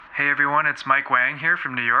Hey everyone, it's Mike Wang here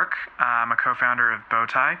from New York. I'm a co-founder of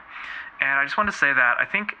Bowtie. And I just want to say that I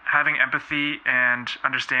think having empathy and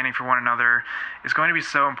understanding for one another is going to be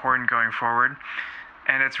so important going forward.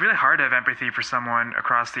 And it's really hard to have empathy for someone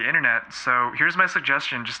across the internet. So here's my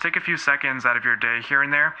suggestion. Just take a few seconds out of your day here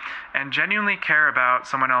and there and genuinely care about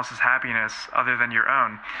someone else's happiness other than your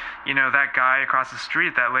own. You know, that guy across the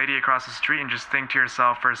street, that lady across the street, and just think to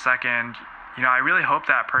yourself for a second, I really hope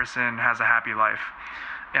that person has a happy life.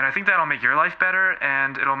 And I think that'll make your life better,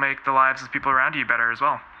 and it'll make the lives of people around you better as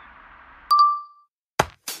well.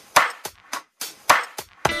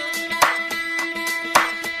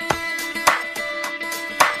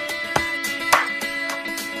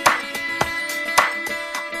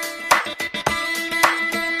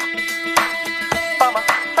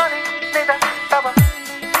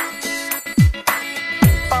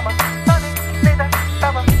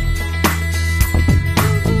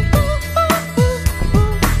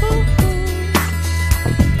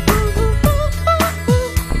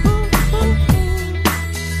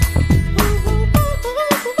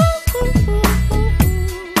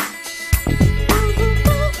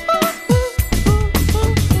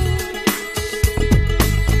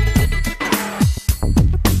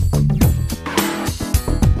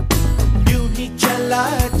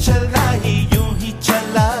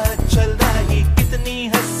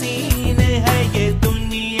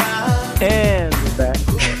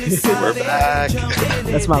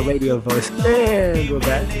 That's my radio voice. And we're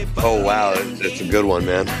back. Oh, wow. It's a good one,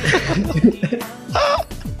 man.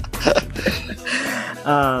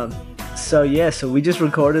 So we just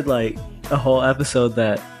recorded like a whole episode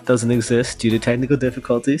that doesn't exist due to technical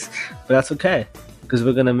difficulties, but that's okay because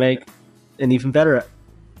we're going to make an even better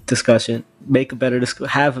discussion,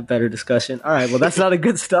 have a better discussion. All right, well, that's not a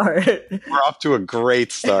good start. We're off to a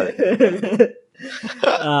great start.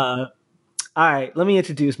 All right, let me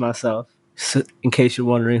introduce myself. So, in case you're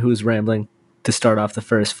wondering who's rambling to start off the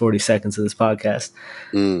first 40 seconds of this podcast.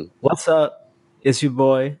 What's up? It's your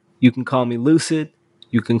boy. You can call me Lucid.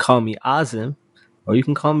 You can call me Azim. Or you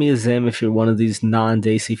can call me Azim if you're one of these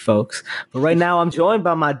non-Daisy folks. But right now I'm joined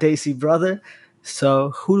by my Daisy brother.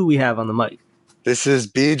 So who do we have on the mic? This is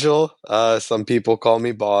Beejul. Some people call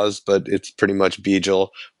me Boz, but it's pretty much Beejul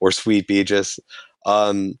or Sweet Beejus.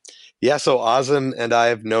 So Azim and I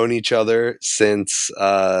have known each other since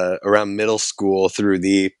around middle school through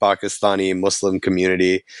the Pakistani Muslim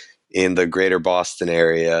community in the greater Boston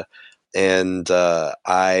area. And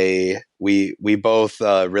we both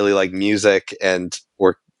really like music, and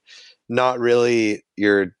we're not really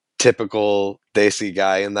your typical Desi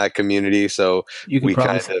guy in that community. So we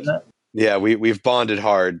kind of, that? Yeah, we've bonded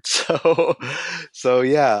hard.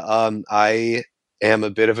 I am a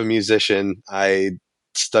bit of a musician. I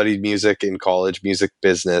studied music in college, music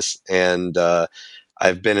business, and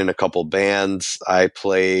I've been in a couple bands. I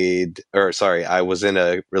was in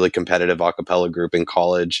a really competitive a cappella group in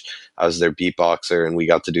college. I was their beatboxer, and we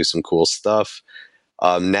got to do some cool stuff.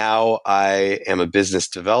 Now I am a business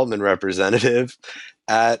development representative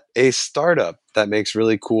at a startup that makes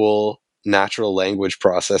really cool natural language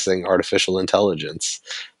processing artificial intelligence.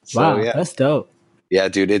 Wow, that's dope. Yeah,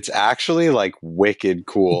 dude, it's actually like wicked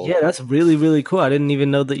cool. Yeah, that's really, really cool. I didn't even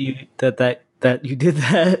know that you you did that.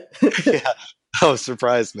 Yeah, I was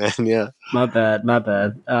surprised, man. Yeah, my bad. No,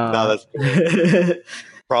 that's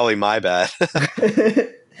probably my bad.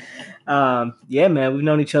 Yeah, man, we've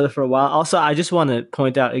known each other for a while. Also, I just want to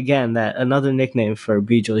point out again that another nickname for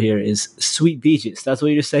Beejul here is Sweet Beejus. That's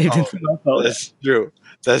what you're saved into my phone.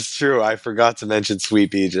 That's true. I forgot to mention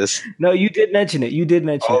Sweet Beejus. No, you did mention it. It.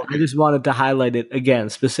 I just wanted to highlight it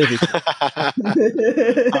again, specifically. All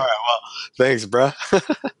right, well, thanks, bro.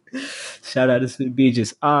 Shout out to Sweet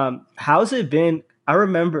Beejus. How's it been?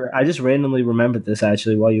 I just randomly remembered this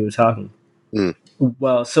actually while you were talking.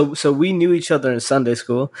 Well, so we knew each other in Sunday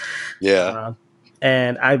school. Yeah.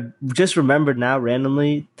 And I just remembered now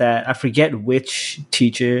randomly that I forget which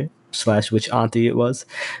teacher / which auntie it was,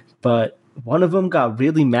 but one of them got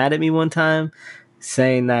really mad at me one time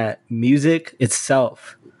saying that music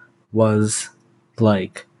itself was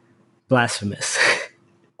like blasphemous.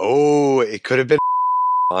 Oh, it could have been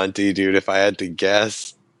auntie, dude, if I had to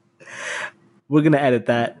guess. We're going to edit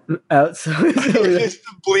that out. So just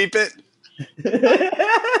bleep it.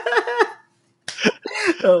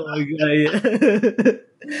 Oh my God.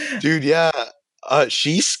 Yeah. Dude, yeah.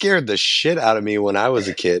 She scared the shit out of me when I was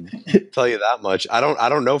a kid. Tell you that much. I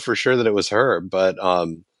don't know for sure that it was her, but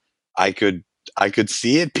I could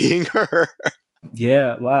see it being her.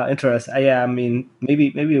 Yeah, wow, interesting. Yeah, I mean,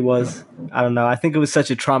 maybe it was. I don't know. I think it was such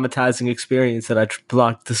a traumatizing experience that I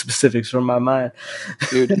blocked the specifics from my mind.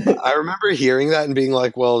 Dude, I remember hearing that and being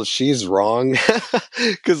like, "Well, she's wrong,"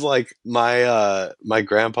 because like my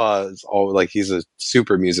grandpa is all like he's a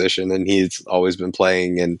super musician and he's always been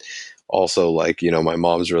playing, and also like my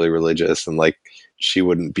mom's really religious and like she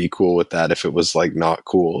wouldn't be cool with that if it was like not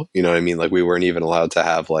cool. You know what I mean? Like we weren't even allowed to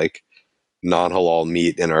have like non halal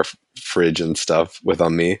meat in our fridge and stuff with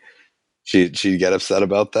on me. She'd get upset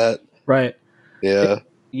about that. Right. Yeah.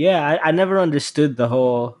 Yeah, I never understood the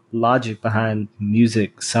whole logic behind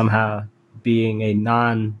music somehow being a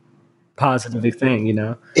non-positive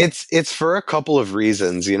thing. It's for a couple of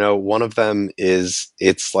reasons. One of them is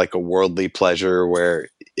it's like a worldly pleasure where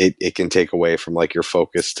it can take away from like your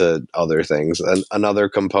focus to other things. And another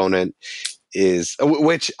component is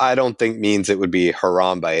which I don't think means it would be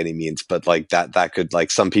haram by any means, but like that could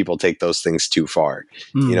like some people take those things too far.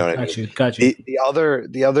 You know what I mean? Got you. The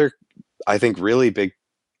other I think really big,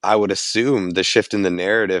 I would assume the shift in the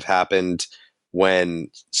narrative happened when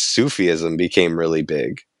Sufism became really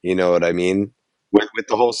big. You know what I mean? With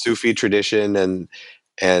the whole Sufi tradition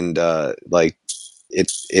and like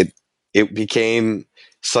it it became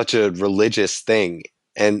such a religious thing,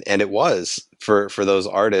 and it was for those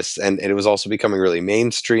artists, and it was also becoming really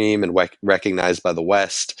mainstream and recognized by the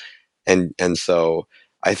West, and so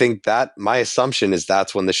I think that my assumption is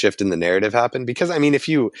that's when the shift in the narrative happened. Because I mean, if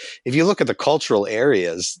you look at the cultural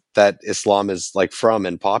areas that Islam is like from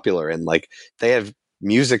and popular in, like they have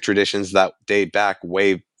music traditions that date back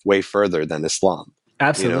way further than Islam. You know,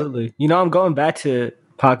 Absolutely. I'm going back to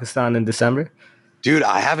Pakistan in December. dude,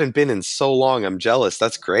 I haven't been in so long. I'm jealous.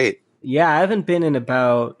 That's great, Yeah, I haven't been in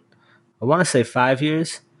about, I want to say 5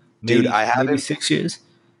 years, dude. maybe I maybe haven't. 6 years.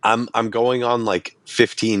 I'm going on like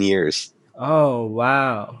 15 years. Oh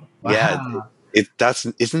wow, Yeah, wow. that's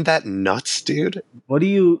isn't that nuts, dude? What do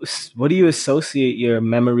you what do you associate your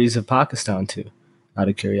memories of Pakistan to? Out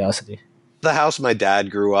of curiosity, The house my dad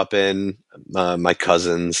grew up in, my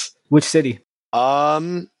cousins. which city?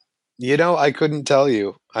 Um, I couldn't tell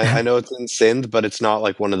you. I know it's in Sindh, but it's not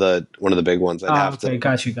like one of the big ones. I'd Oh, have to okay,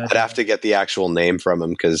 got you, got I'd you, have got to you. get the actual name from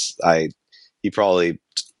him because I he probably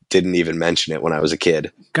didn't even mention it when I was a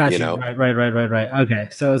kid. Got You you. know? Right, right, right, right, right. Okay,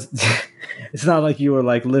 so it's, it's not like you were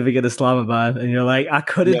like living in Islamabad and you're like, I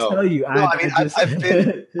couldn't No, tell you. no. I, I mean, I just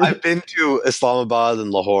I've been to Islamabad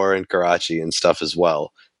and Lahore and Karachi and stuff as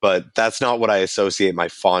well, but that's not what I associate my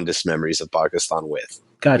fondest memories of Pakistan with. You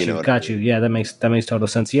got know you, what I got you. mean? Yeah, that makes total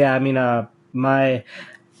sense. Yeah, I mean, my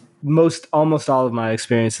most almost all of my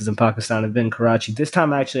experiences in Pakistan have been Karachi. This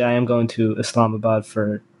time, actually, I am going to Islamabad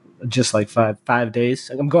for just like five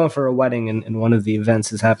days. I'm going for a wedding, and one of the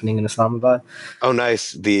events is happening in Islamabad. Oh,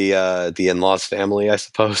 nice. The in-laws family, I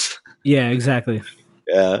suppose. Yeah, exactly.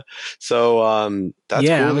 Yeah. So that's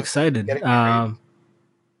Yeah, cool I'm that they're excited. getting married.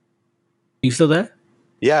 You still there?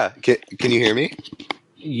 Yeah. Can you hear me?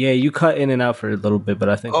 Yeah, you cut in and out for a little bit, but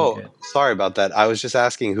I think we're Oh, good. sorry about that. I was just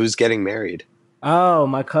asking who's getting married. Oh,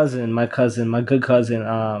 my good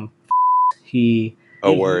cousin. He,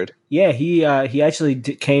 Oh, he word. yeah, he actually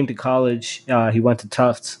came to college. He went to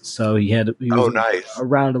Tufts, so he Oh, was nice.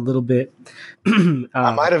 around a little bit.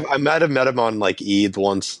 I might have met him on like Eid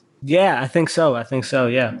once. Yeah, I think so. I think so.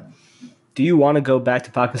 Yeah. Do you want to go back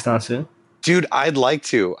to Pakistan soon? Dude, I'd like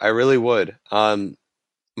to. I really would.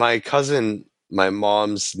 My cousin, my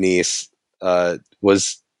mom's niece,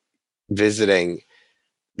 was visiting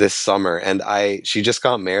this summer, and she just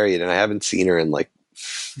got married, and I haven't seen her in like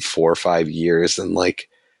 4 or 5 years, and like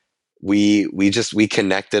we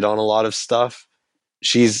connected on a lot of stuff.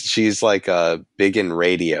 She's like big in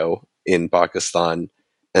radio in Pakistan,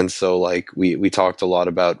 and so like we talked a lot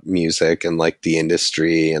about music and like the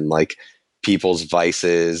industry and like people's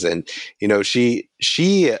vices, and she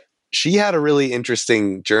had a really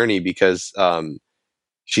interesting journey because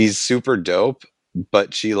she's super dope,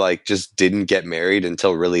 but she like just didn't get married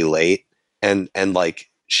until really late, and like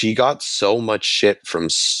she got so much shit from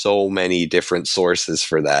so many different sources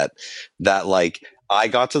for that like I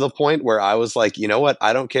got to the point where I was like, you know what?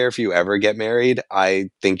 I don't care if you ever get married. I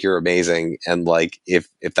think you're amazing, and like if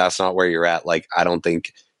that's not where you're at, like I don't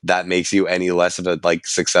think that makes you any less of a like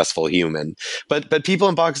successful human. But people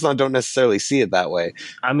in Pakistan don't necessarily see it that way.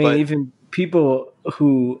 I mean, But even people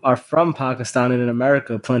who are from Pakistan and in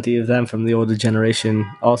America, plenty of them from the older generation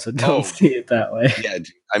also don't oh, see it that way. yeah, dude.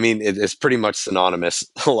 I mean, it's pretty much synonymous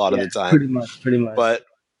a lot of Yeah, the time. pretty much, pretty much. But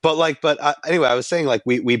anyway, I was saying like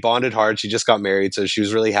we bonded hard. She just got married, so she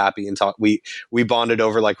was really happy and talk. We bonded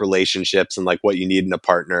over like relationships and like what you need in a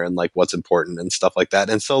partner and like what's important and stuff like that.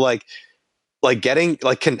 And so like getting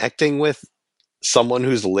like connecting with someone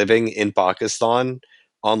who's living in Pakistan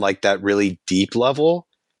on like that really deep level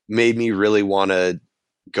made me really want to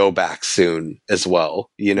go back soon as well.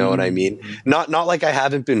 You know what I mean? Mm. Not like I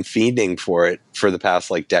haven't been fiending for it for the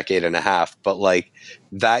past like decade and a half, but like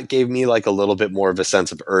that gave me like a little bit more of a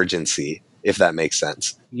sense of urgency, if that makes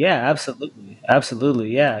sense. Yeah, absolutely.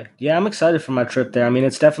 Absolutely. Yeah. Yeah, I'm excited for my trip there. I mean,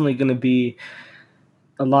 it's definitely going to be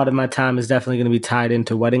a lot of my time is definitely going to be tied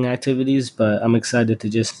into wedding activities, but I'm excited to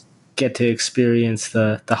just get to experience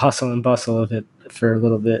the hustle and bustle of it for a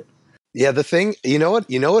little bit. Yeah, the thing, you know what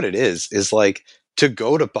it is like to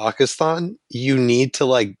go to Pakistan, you need to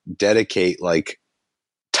like dedicate like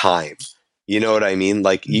time. You know what I mean?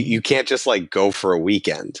 Like you can't just like go for a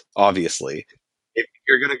weekend, obviously. If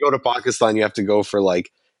you're going to go to Pakistan, you have to go for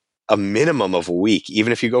like a minimum of a week.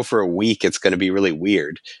 Even if you go for a week, it's going to be really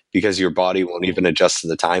weird because your body won't even adjust to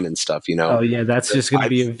the time and stuff, you know? Oh yeah, that's just going to I'd,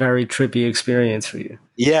 be a very trippy experience for you.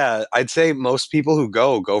 yeah, I'd say most people who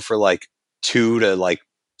go for like 2 to like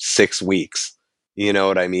 6 weeks. You know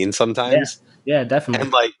what I mean? Yeah. Sometimes. Yeah, definitely.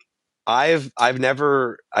 And like, I've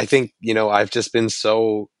never, I think, I've just been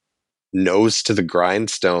so nose to the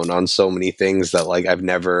grindstone on so many things that like I've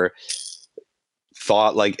never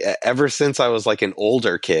thought like ever since I was like an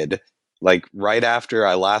older kid, like right after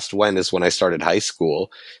I last went is when I started high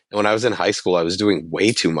school. And when I was in high school, I was doing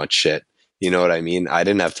way too much shit. You know what I mean? I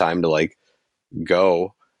didn't have time to like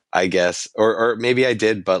go, I guess. Or maybe I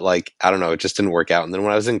did, but like I don't know, it just didn't work out. And then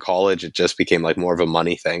when I was in college, it just became like more of a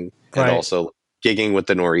money thing. And Right. also gigging with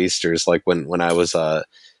the Nor'easters, like when I was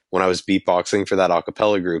beatboxing for that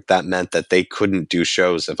acapella group, that meant that they couldn't do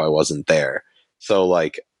shows if I wasn't there. So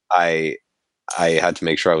like I I had to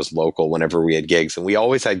make sure I was local whenever we had gigs, and we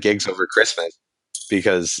always had gigs over Christmas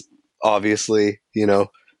because obviously,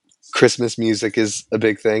 Christmas music is a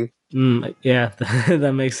big thing. Yeah,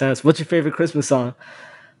 that makes sense. What's your favorite Christmas song?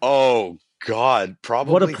 Oh God, What a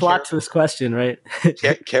probably plot twist question, right?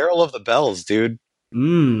 Carol of the Bells, dude.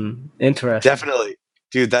 Interesting. Definitely.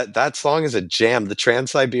 Dude, that song is a jam. The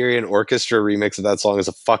Trans-Siberian Orchestra remix of that song is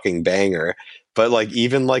a fucking banger. But like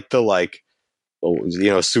even like the like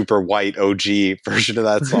super white OG version of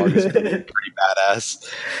that song is pretty badass.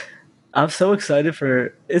 I'm so excited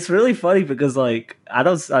for it's really funny because like I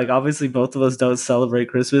don't like obviously both of us don't celebrate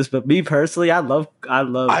Christmas, but me personally, I love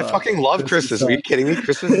I fucking love Christmas Christmas. Are you songs. kidding me?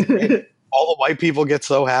 Christmas is great. All the white people get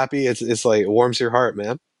so happy. It's like it warms your heart,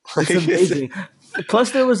 man. It's Like amazing.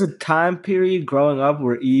 Plus, there was a time period growing up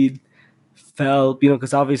where Eid fell,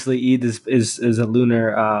 because obviously Eid is a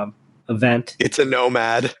lunar event. it's a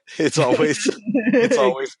nomad. It's always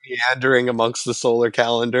meandering amongst the solar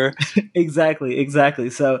calendar. Exactly, exactly.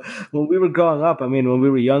 So when we were growing up, I mean, when we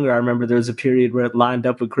were younger, I remember there was a period where it lined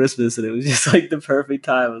up with Christmas, and it was just like the perfect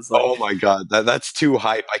time. It was like Oh my god, that's too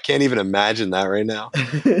hype. I can't even imagine that right now.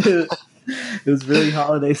 it was really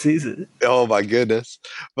holiday season. Oh my goodness.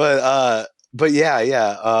 But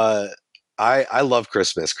yeah. I love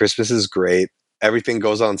Christmas. Christmas is great. Everything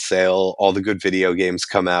goes on sale. All the good video games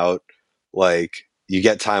come out. Like you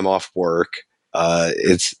get time off work.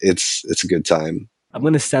 It's a good time. I'm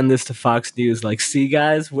gonna send this to Fox News. Like, see,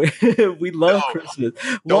 guys, we love No, Christmas.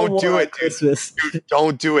 One don't more do on it, dude. Christmas. Dude,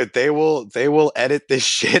 don't do it. They will edit this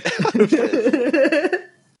shit out of this.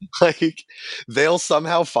 Like they'll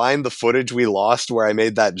somehow find the footage we lost where I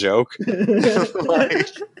made that joke. Like,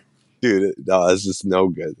 dude, no, this is no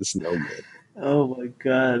good. This is no good. Oh my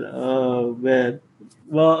god. Oh man.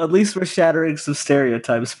 Well, at least we're shattering some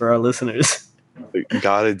stereotypes for our listeners.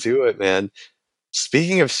 Gotta do it, man.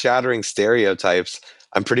 Speaking of shattering stereotypes,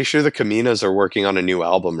 I'm pretty sure the Caminos are working on a new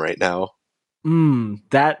album right now.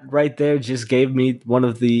 That right there just gave me one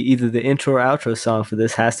of the either the intro or outro song for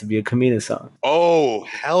this has to be a Camina song. Oh,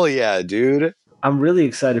 hell yeah, dude. I'm really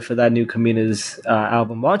excited for that new Camina's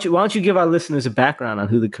album. Why don't you give our listeners a background on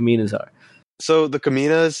who the Caminas are? So the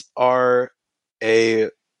Caminas are a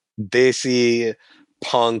desi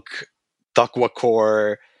punk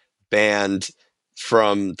thukwa band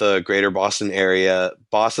from the greater Boston area.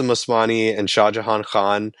 Basim Osmani and Shah Jahan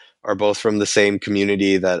Khan are both from the same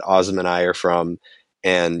community that Azam and I are from.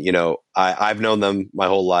 And, I've known them my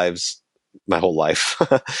whole life.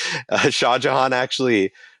 Shah Jahan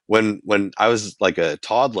actually, when I was like a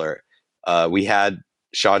toddler, we had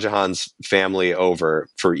Shah Jahan's family over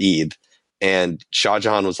for Eid, and Shah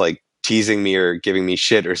Jahan was like teasing me or giving me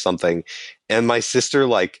shit or something, and my sister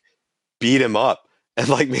like beat him up and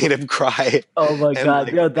like made him cry, Oh my and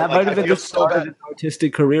god, yo, that might I have been the feel so start of bad, his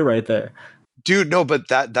artistic career right there. dude. No, but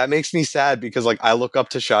that makes me sad because like I look up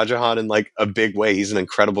to Shah Jahan in like a big way. He's an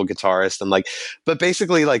incredible guitarist, and like, but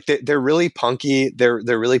basically like they're really punky. They're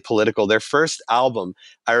really political. Their first album,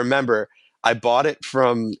 I remember, I bought it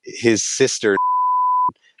from his sister.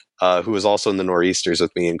 who was also in the Nor'easters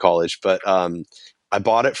with me in college. But I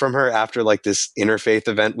bought it from her after like this interfaith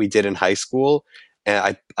event we did in high school.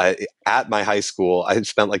 And I at my high school, I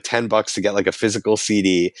spent like $10 to get like a physical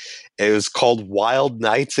CD. It was called Wild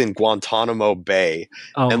Nights in Guantanamo Bay.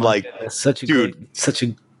 Oh And my like, goodness, dude, such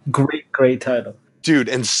a great title. dude,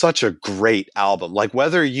 and such a great album. Like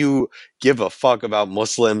whether you give a fuck about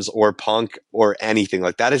Muslims or punk or anything,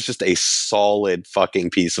 like that is just a solid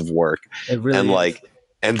fucking piece of work. It And really is. like,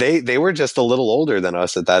 and they were just a little older than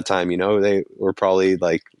us at that time, you know, they were probably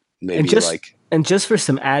like And maybe just like, and just for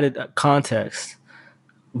some added context,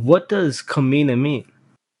 what does Kamina mean?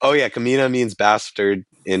 oh yeah, Kamina means bastard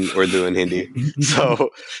in Urdu and Hindi.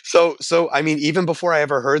 So I mean, even before I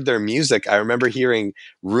ever heard their music, I remember hearing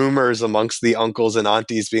rumors amongst the uncles and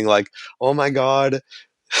aunties being like, "Oh my god,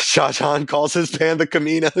 Shah Jahan calls his band the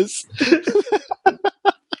Kaminas."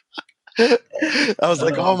 I was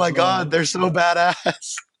like, "Oh Oh my boy. god, they're so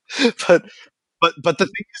badass." but but the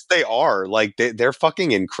thing is, they are like they're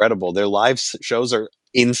fucking incredible. Their live shows are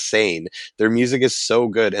insane. Their music is so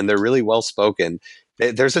good, and they're really well spoken.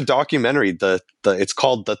 There's a documentary. The it's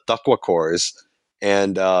called The Tuckwa Cores,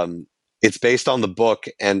 and it's based on the book.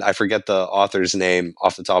 And I forget the author's name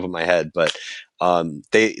off the top of my head, but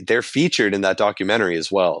they're featured in that documentary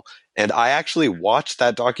as well. And I actually watched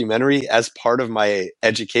that documentary as part of my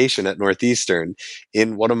education at Northeastern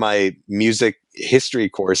in one of my music history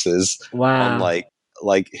courses on Wow.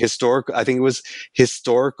 like historical, I think it was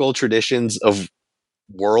historical traditions of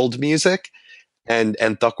world music, and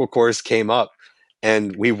Thakwa course came up,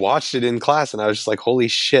 and we watched it in class, and I was just like, holy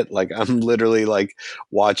shit, like I'm literally like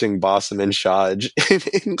watching Bassam and Shaj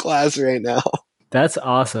in class right now. That's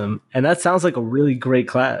awesome. And that sounds like a really great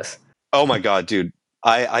class. Oh my god, dude.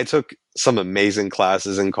 I took some amazing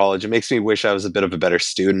classes in college. It makes me wish I was a bit of a better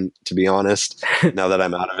student, to be honest, now that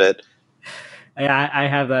I'm out of it. I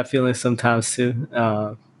have that feeling sometimes too.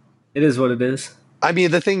 It is what it is. I mean,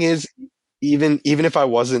 the thing is, even if I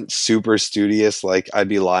wasn't super studious, like I'd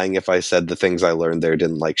be lying if I said the things I learned there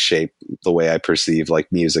didn't like shape the way I perceive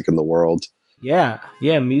like music in the world. Yeah,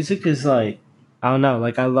 yeah. Music is like, I don't know.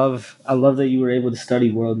 Like I love that you were able to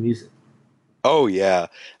study world music. Oh yeah,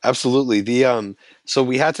 absolutely. The so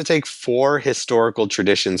we had to take 4 historical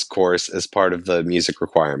traditions course as part of the music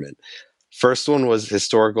requirement. First one was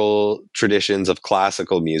historical traditions of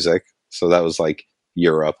classical music. So that was like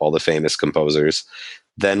Europe, all the famous composers.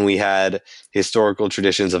 Then we had historical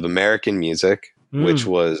traditions of American music, which Mm,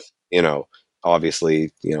 was,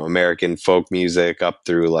 obviously, American folk music up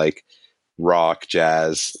through like rock,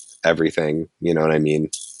 jazz, everything, you know what I mean?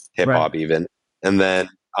 Hip right. hop even. And then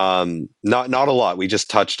not a lot. We just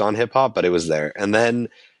touched on hip hop, but it was there. And then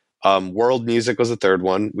world music was the third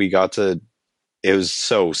one. It was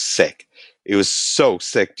so sick. It was so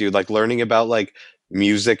sick, dude. Like learning about like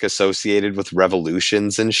music associated with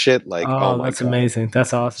revolutions and shit. Like, oh Oh, my that's god, amazing.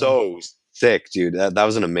 That's awesome. so sick, dude. That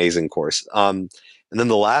was an amazing course. And then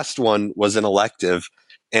the last one was an elective,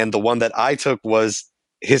 and the one that I took was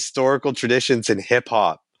historical traditions in hip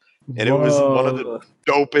hop, and it was one of the Whoa,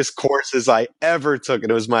 dopest courses I ever took, and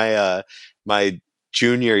it was my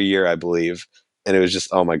junior year, I believe, and it was just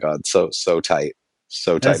oh my god, so tight,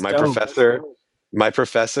 so tight. that's dope. My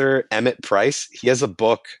professor Emmett Price, he has a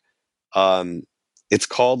book. Um, it's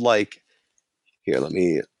called like here. Let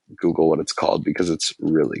me Google what it's called because it's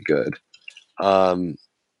really good. Um,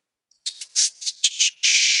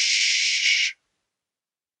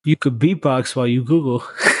 You could beatbox while you Google.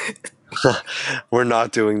 we're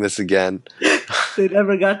not doing this again. They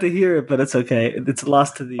never got to hear it, but it's okay. It's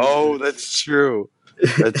lost to the Oh, universe. that's true.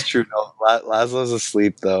 That's true. No, Laszlo's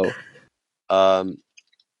asleep though. Um,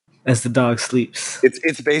 As the dog sleeps.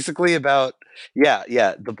 it's basically about yeah.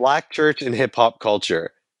 The Black Church and Hip Hop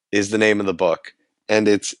Culture is the name of the book, and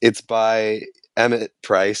it's by Emmett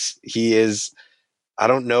Price. He is I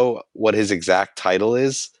don't know what his exact title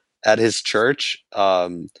is at his church,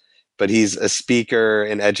 but he's a speaker,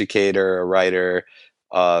 an educator, a writer.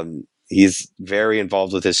 He's very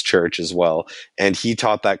involved with his church as well, and he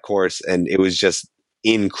taught that course, and it was just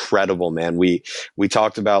incredible, man. We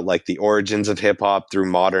talked about like the origins of hip hop through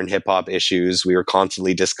modern hip hop issues. We were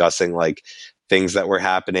constantly discussing like things that were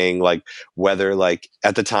happening, like whether like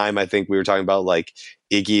at the time I think we were talking about like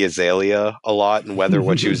Iggy Azalea a lot and whether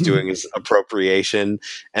what she was doing is appropriation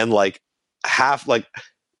and like half like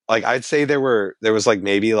I'd say there was like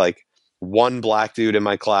maybe like one black dude in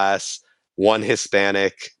my class, one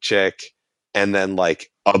Hispanic chick, and then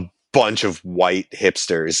like a bunch of white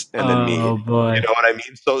hipsters and then me. Oh You boy. know what I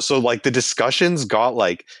mean? So like the discussions got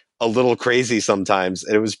like a little crazy sometimes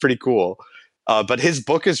and it was pretty cool. But his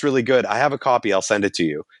book is really good. I have a copy. I'll send it to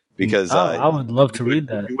you because Oh, I would love to you would read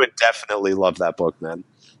that. you would definitely love that book, man.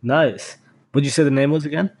 Nice. What'd you say the name was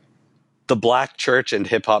again? The Black Church and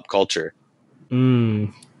Hip Hop Culture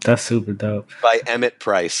That's super dope. by Emmett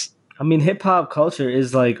Price. I mean, hip hop culture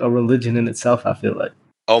is like a religion in itself, I feel like.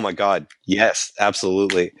 Oh my God. Yes,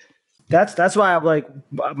 absolutely. That's why I'm like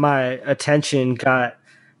my attention got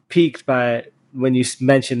piqued by when you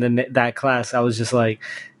mentioned that class. I was just like,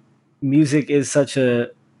 music is such a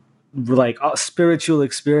like spiritual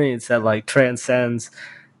experience that like transcends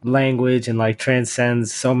language and like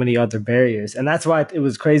transcends so many other barriers. And that's why it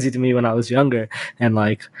was crazy to me when I was younger and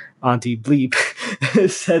like Auntie Bleep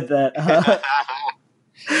said that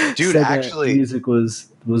Dude, said that actually, music was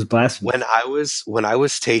blasphemous. when I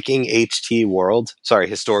was taking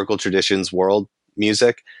historical traditions world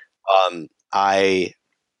music, I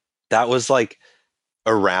that was like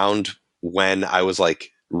around when I was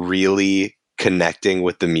like really connecting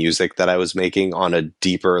with the music that I was making on a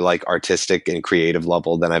deeper like artistic and creative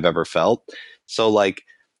level than I've ever felt. So like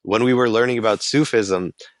when we were learning about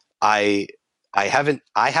Sufism, I I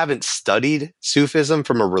haven't studied Sufism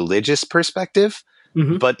from a religious perspective,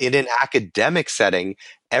 Hmm. but in an academic setting,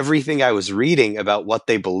 everything I was reading about what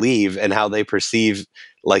they believe and how they perceive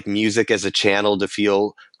like music as a channel to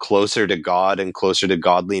feel closer to God and closer to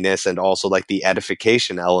godliness, and also like the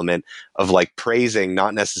edification element of like praising,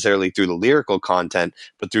 not necessarily through the lyrical content,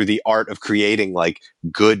 but through the art of creating like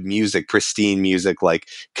good music, pristine music, like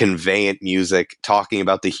conveyant music, talking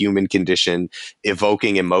about the human condition,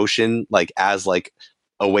 evoking emotion, like as like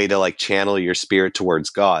a way to like channel your spirit towards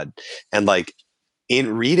God. And like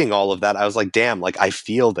in reading all of that, I was like, damn, like I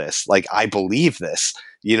feel this, like I believe this,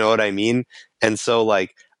 you know what I mean? And so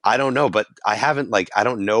like, I don't know, but I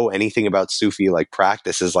don't know anything about Sufi like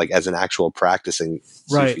practices, like as an actual practicing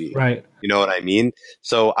Right, Sufi, right. you know what I mean?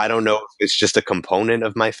 So I don't know if it's just a component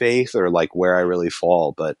of my faith or like where I really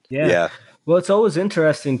fall, but Yeah. yeah, Well, it's always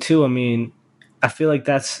interesting too. I mean, I feel like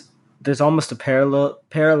there's almost a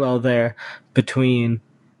parallel there between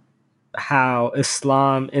how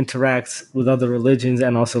Islam interacts with other religions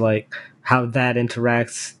and also like how that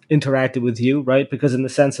interacted with you, right? Because in the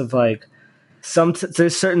sense of like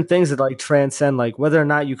there's certain things that like transcend like whether or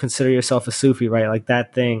not you consider yourself a Sufi, right? Like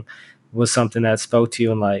that thing was something that spoke to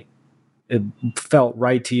you and like it felt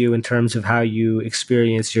right to you in terms of how you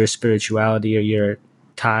experience your spirituality or your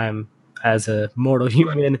time as a mortal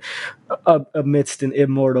human amidst an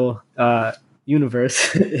immortal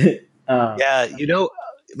universe. uh, yeah, you know,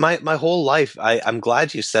 my whole life, I'm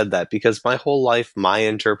glad you said that, because my whole life, my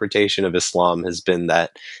interpretation of Islam has been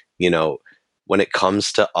that, you know, when it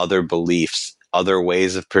comes to other beliefs, other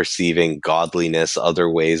ways of perceiving godliness, other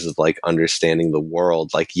ways of like understanding the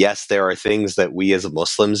world, like yes, there are things that we as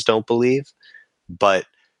Muslims don't believe, but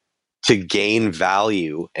to gain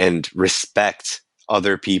value and respect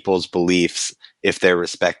other people's beliefs, if they're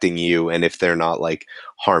respecting you and if they're not like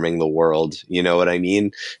harming the world, you know what I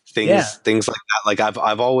mean? yeah, Things like that, like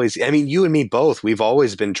I've always, I mean, you and me both, we've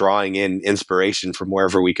always been drawing in inspiration from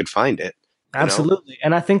wherever we could find it, you know? absolutely.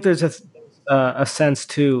 And I think there's a sense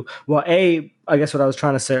too. Well, I guess what I was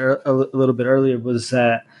trying to say a little bit earlier was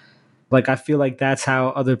that like I feel like that's how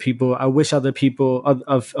other people. I wish other people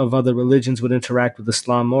of other religions would interact with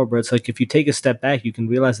Islam more. But it's like if you take a step back, you can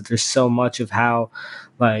realize that there's so much of how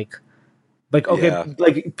like okay, Yeah,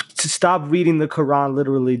 like to stop reading the Quran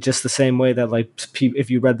literally just the same way that like if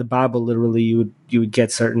you read the Bible literally you would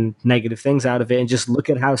get certain negative things out of it, and just look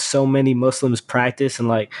at how so many Muslims practice and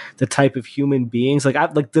like the type of human beings like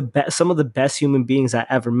I like some of the best human beings I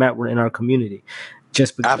ever met were in our community,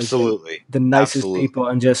 like absolutely. the nicest Absolutely. people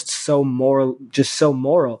and just so moral,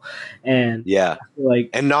 and Yeah. I feel like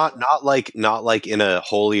And not like in a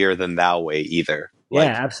holier than thou way either. yeah, Like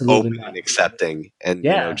absolutely open and not. accepting, and you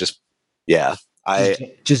know, Yeah, just yeah. I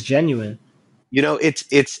just genuine. You know,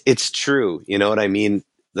 it's true, you know what I mean,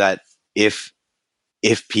 that if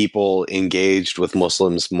people engaged with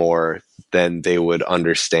Muslims more, then they would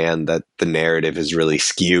understand that the narrative is really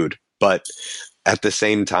skewed. But at the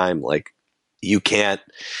same time, like you can't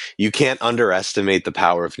underestimate the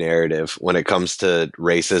power of narrative when it comes to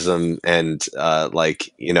racism and like,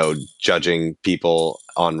 you know, judging people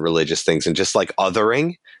on religious things, and just like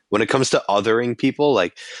othering. When it comes to othering people,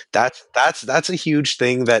 like that's a huge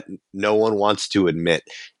thing that no one wants to admit,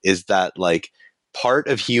 is that like part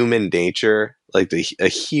of human nature, like a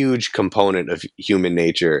huge component of human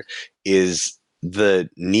nature, is the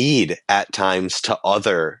need at times to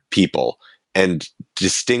other people and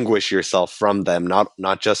distinguish yourself from them,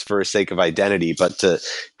 not just for sake of identity, but to,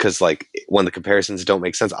 because like when the comparisons don't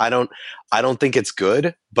make sense, I don't think it's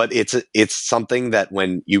good, but it's something that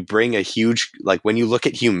when you bring a huge, like when you look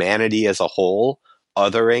at humanity as a whole,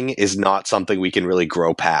 othering is not something we can really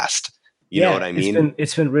grow past. You know Yeah, what I mean?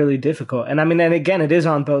 it's been really difficult, and I mean, and again, it is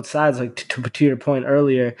on both sides. Like to your point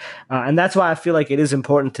earlier, and that's why I feel like it is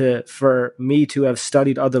important to for me to have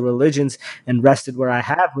studied other religions and rested where I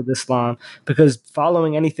have with Islam, because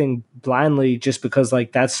following anything blindly just because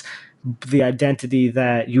like that's the identity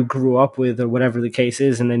that you grew up with or whatever the case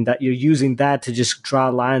is, and then that you're using that to just draw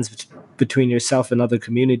lines between yourself and other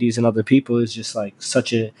communities and other people is just like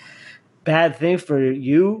such a bad thing for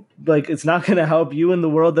you. Like it's not going to help you in the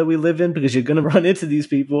world that we live in because you're going to run into these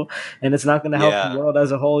people, and it's not going to help the Yeah. world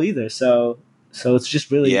as a whole either. So it's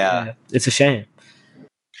just really, Yeah. yeah, it's a shame.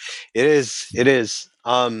 It is. It is.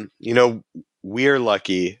 We're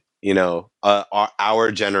lucky.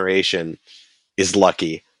 Our generation is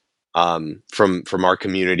lucky from our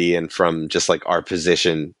community and from just like our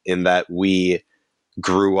position in that we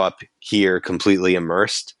grew up here completely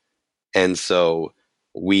immersed, and so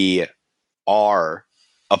we are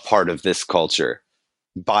a part of this culture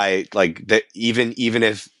by like that. Even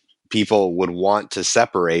if people would want to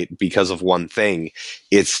separate because of one thing,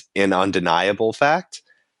 it's an undeniable fact.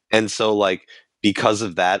 And so like because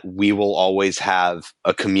of that, we will always have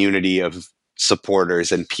a community of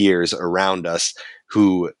supporters and peers around us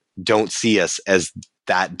who don't see us as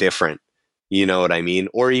that different. You know what I mean?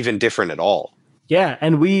 Or even different at all. Yeah,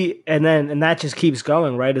 and that just keeps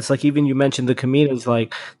going, right? It's like even you mentioned the communities,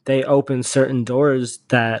 like they opened certain doors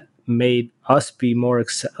that made us be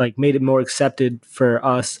like made it more accepted for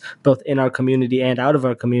us both in our community and out of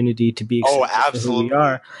our community to be Oh, accepted for who we absolutely.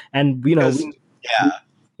 are. And Because yeah,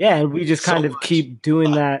 yeah, and we just so kind of much. keep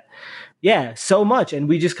doing that. Yeah, so much, and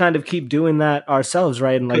we just kind of keep doing that ourselves,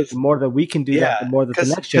 right? And like the Because more that we can do that, yeah, the more that the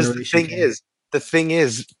next because generation can. the thing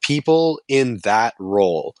is, people in that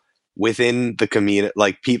role within the community,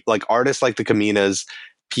 like people, like artists, like the Kaminas,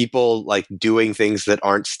 people like doing things that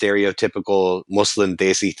aren't stereotypical Muslim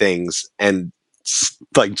desi things, and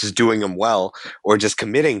like just doing them well, or just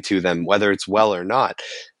committing to them, whether it's well or not.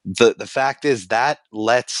 The fact is that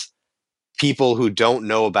lets people who don't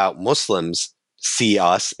know about Muslims see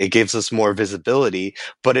us. It gives us more visibility,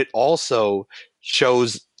 but it also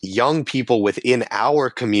shows young people within our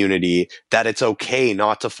community that it's okay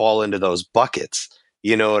not to fall into those buckets.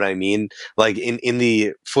 You know what I mean? Like in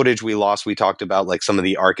the footage we lost, we talked about like some of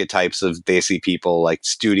the archetypes of Desi people, like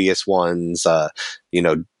studious ones, you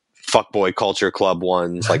know, fuckboy culture club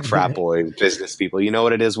ones, like frat boy business people. You know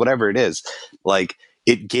what it is? Whatever it is, like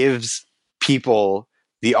it gives people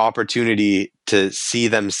the opportunity to see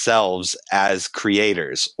themselves as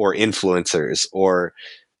creators or influencers or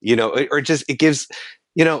or just it gives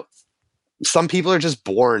you know some people are just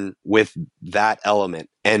born with that element.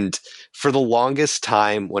 And for the longest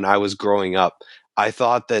time when I was growing up, I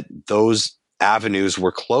thought that those avenues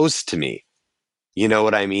were closed to me. You know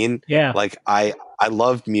what I mean? Yeah, Like I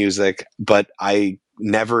loved music, but I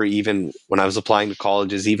never, even when I was applying to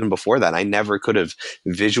colleges, even before that, I never could have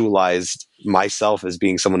visualized myself as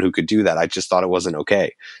being someone who could do that. I just thought it wasn't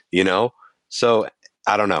okay, you know? So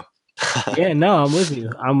I don't know. yeah, no, I'm with you.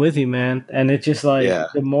 I'm with you, man. And it's just like Yeah.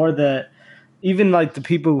 the more that even like the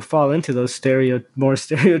people who fall into those more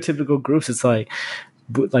stereotypical groups, it's like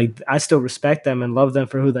I still respect them and love them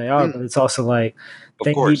for who they are, Mm, but it's also like of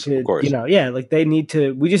they need course, of to, course. yeah, like they need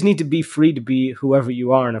to. We just need to be free to be whoever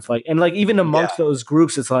you are, and if like, and like even Yeah. amongst those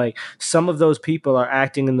groups, it's like some of those people are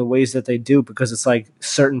acting in the ways that they do because it's like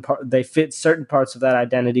they fit certain parts of that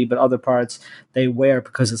identity, but other parts they wear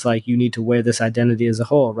because it's like you need to wear this identity as a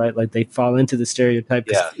whole, right? Like they fall into the stereotype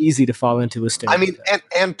because Yeah. it's easy to fall into a I mean, stereotype.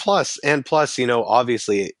 and plus,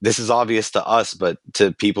 obviously, this is obvious to us, but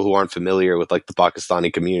to people who aren't familiar with like the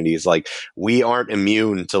Pakistani communities, like we aren't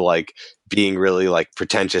immune to like being really like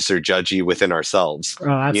pretentious or judgy within ourselves.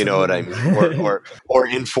 Oh, You know what I absolutely. mean? Or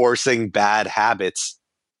enforcing bad habits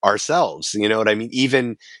ourselves. You know what I mean?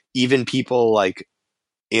 Even people like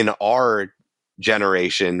in our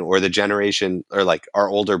generation or the generation or like our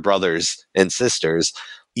older brothers and sisters,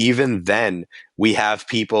 even then we have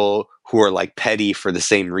people who are like petty for the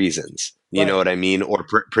same reasons. You know Right. what I mean? Or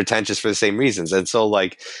pretentious for the same reasons. And so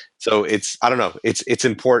like, so it's, I don't know, it's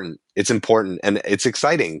important. It's important. And it's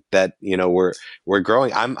exciting that, we're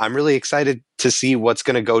growing. I'm really excited to see what's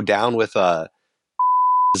going to go down with,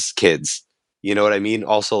 kids. You know what I mean?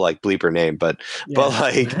 Also like bleeper name, but Yeah.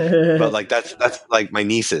 like that's like my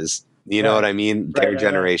nieces. You know what Right. I mean? Right. Their Right. Right.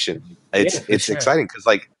 generation. Yeah, for It's sure. exciting because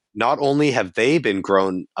like not only have they been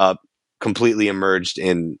grown up completely immersed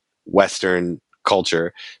in Western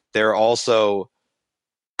culture, they're also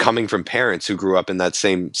coming from parents who grew up in that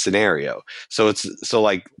same scenario. So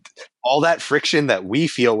like all that friction that we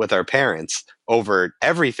feel with our parents over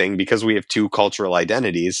everything because we have two cultural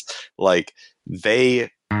identities, like they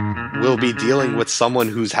will be dealing with someone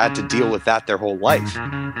who's had to deal with that their whole life.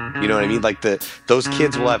 You know what I mean? Like those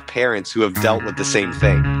kids will have parents who have dealt with the same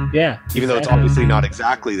thing. Yeah. Even though it's obviously not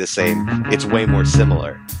exactly the same, it's way more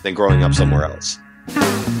similar than growing up somewhere else.